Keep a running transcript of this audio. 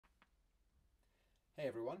Hey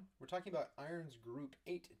everyone, we're talking about irons group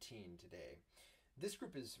 18 today. This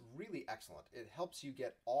group is really excellent. It helps you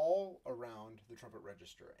get all around the trumpet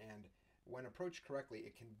register, and when approached correctly,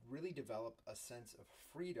 it can really develop a sense of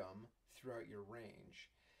freedom throughout your range.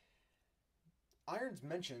 Irons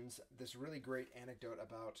mentions this really great anecdote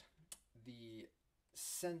about the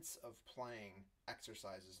sense of playing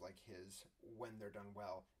exercises like his, when they're done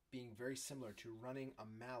well, being very similar to running a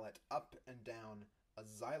mallet up and down a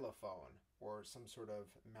xylophone or some sort of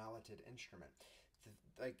malleted instrument.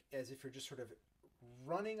 Like as if you're just sort of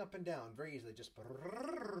running up and down very easily, just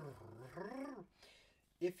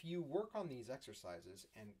if you work on these exercises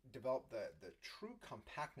and develop the true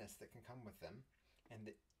compactness that can come with them and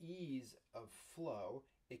the ease of flow,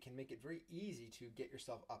 it can make it very easy to get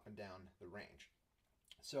yourself up and down the range.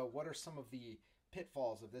 So what are some of the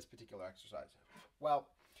pitfalls of this particular exercise? Well,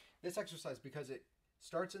 this exercise, because it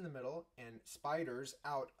starts in the middle and spiders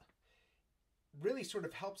out, really sort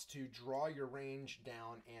of helps to draw your range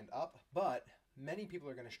down and up, but many people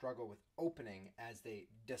are going to struggle with opening as they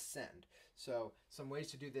descend. So some ways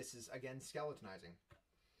to do this is, again, skeletonizing.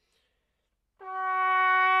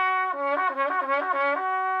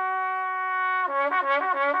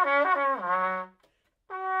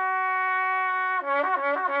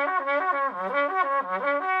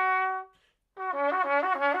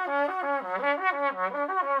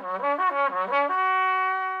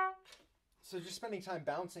 So just spending time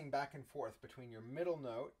bouncing back and forth between your middle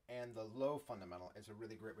note and the low fundamental is a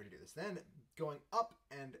really great way to do this. Then going up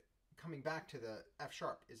and coming back to the F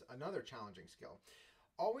sharp is another challenging skill.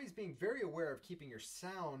 Always being very aware of keeping your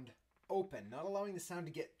sound open, not allowing the sound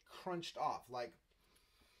to get crunched off. Like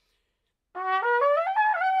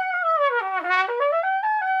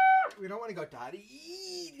we don't want to go da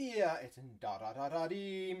dee dee. It's in da da da da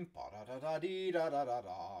dee, ba da da da dee da da da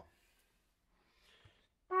da.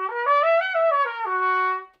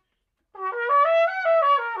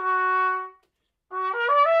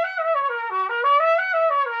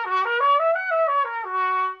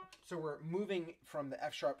 So we're moving from the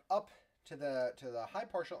F sharp up to the high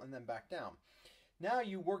partial and then back down. Now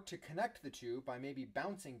you work to connect the two by maybe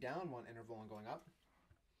bouncing down one interval and going up.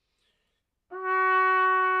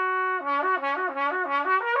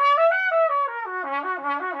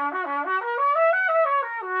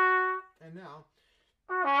 And now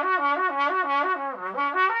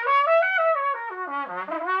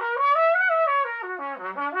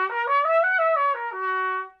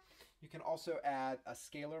you can also add a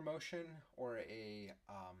scalar motion or an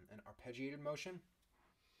arpeggiated motion.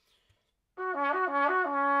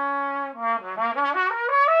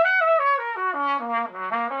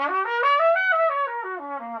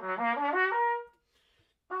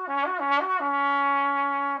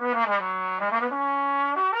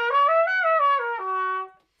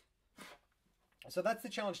 So that's the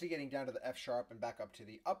challenge to getting down to the F sharp and back up to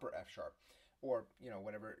the upper F sharp, or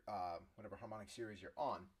whatever harmonic series you're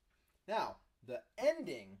on. Now the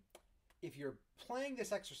ending, if you're playing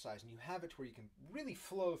this exercise and you have it where you can really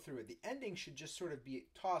flow through it, the ending should just sort of be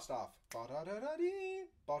tossed off.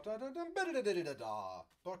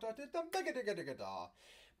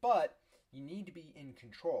 But you need to be in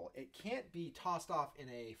control. It can't be tossed off in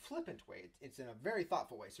a flippant way. It's in a very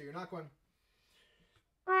thoughtful way. So you're not going.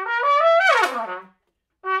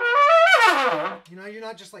 You're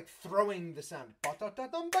not just like throwing the sound.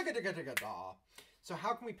 So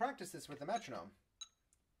how can we practice this with the metronome?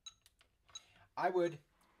 I would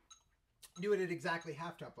do it at exactly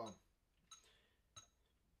half tempo.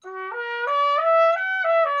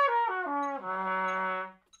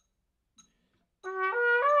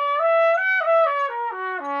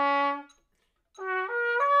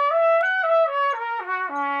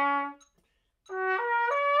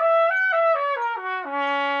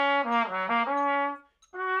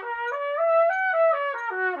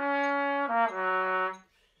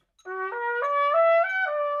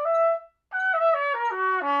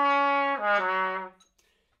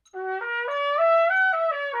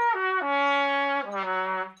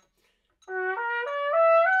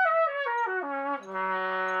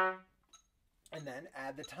 And then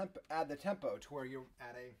add the tempo to where you're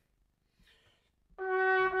at a.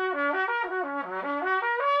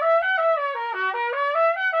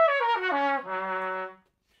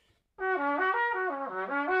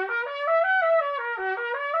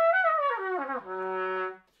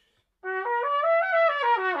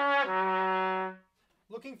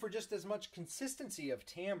 Looking for just as much consistency of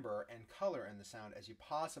timbre and color in the sound as you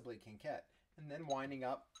possibly can get, and then winding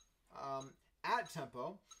up at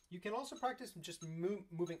tempo. You can also practice just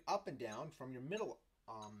moving up and down from your middle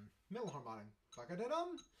harmonic.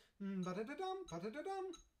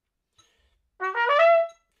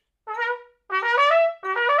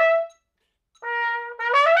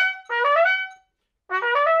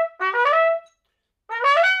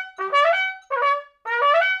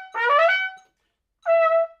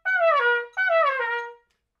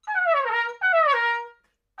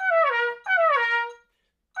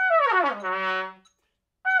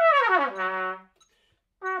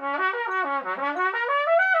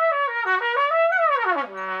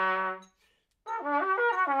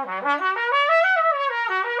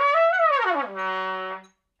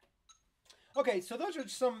 Okay, so those are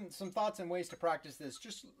some thoughts and ways to practice this.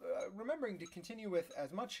 Just remembering to continue with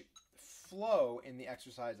as much flow in the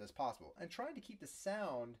exercise as possible, and trying to keep the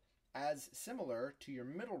sound as similar to your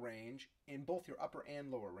middle range in both your upper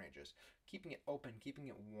and lower ranges. Keeping it open, keeping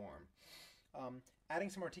it warm. Adding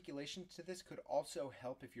some articulation to this could also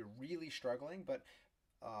help if you're really struggling, but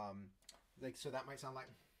like so that might sound like.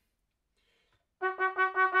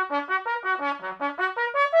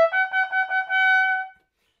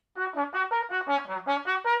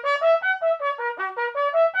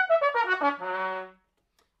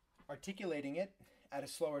 Articulating it at a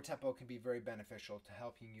slower tempo can be very beneficial to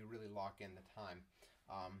helping you really lock in the time.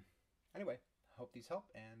 Anyway, hope these help,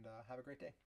 and have a great day.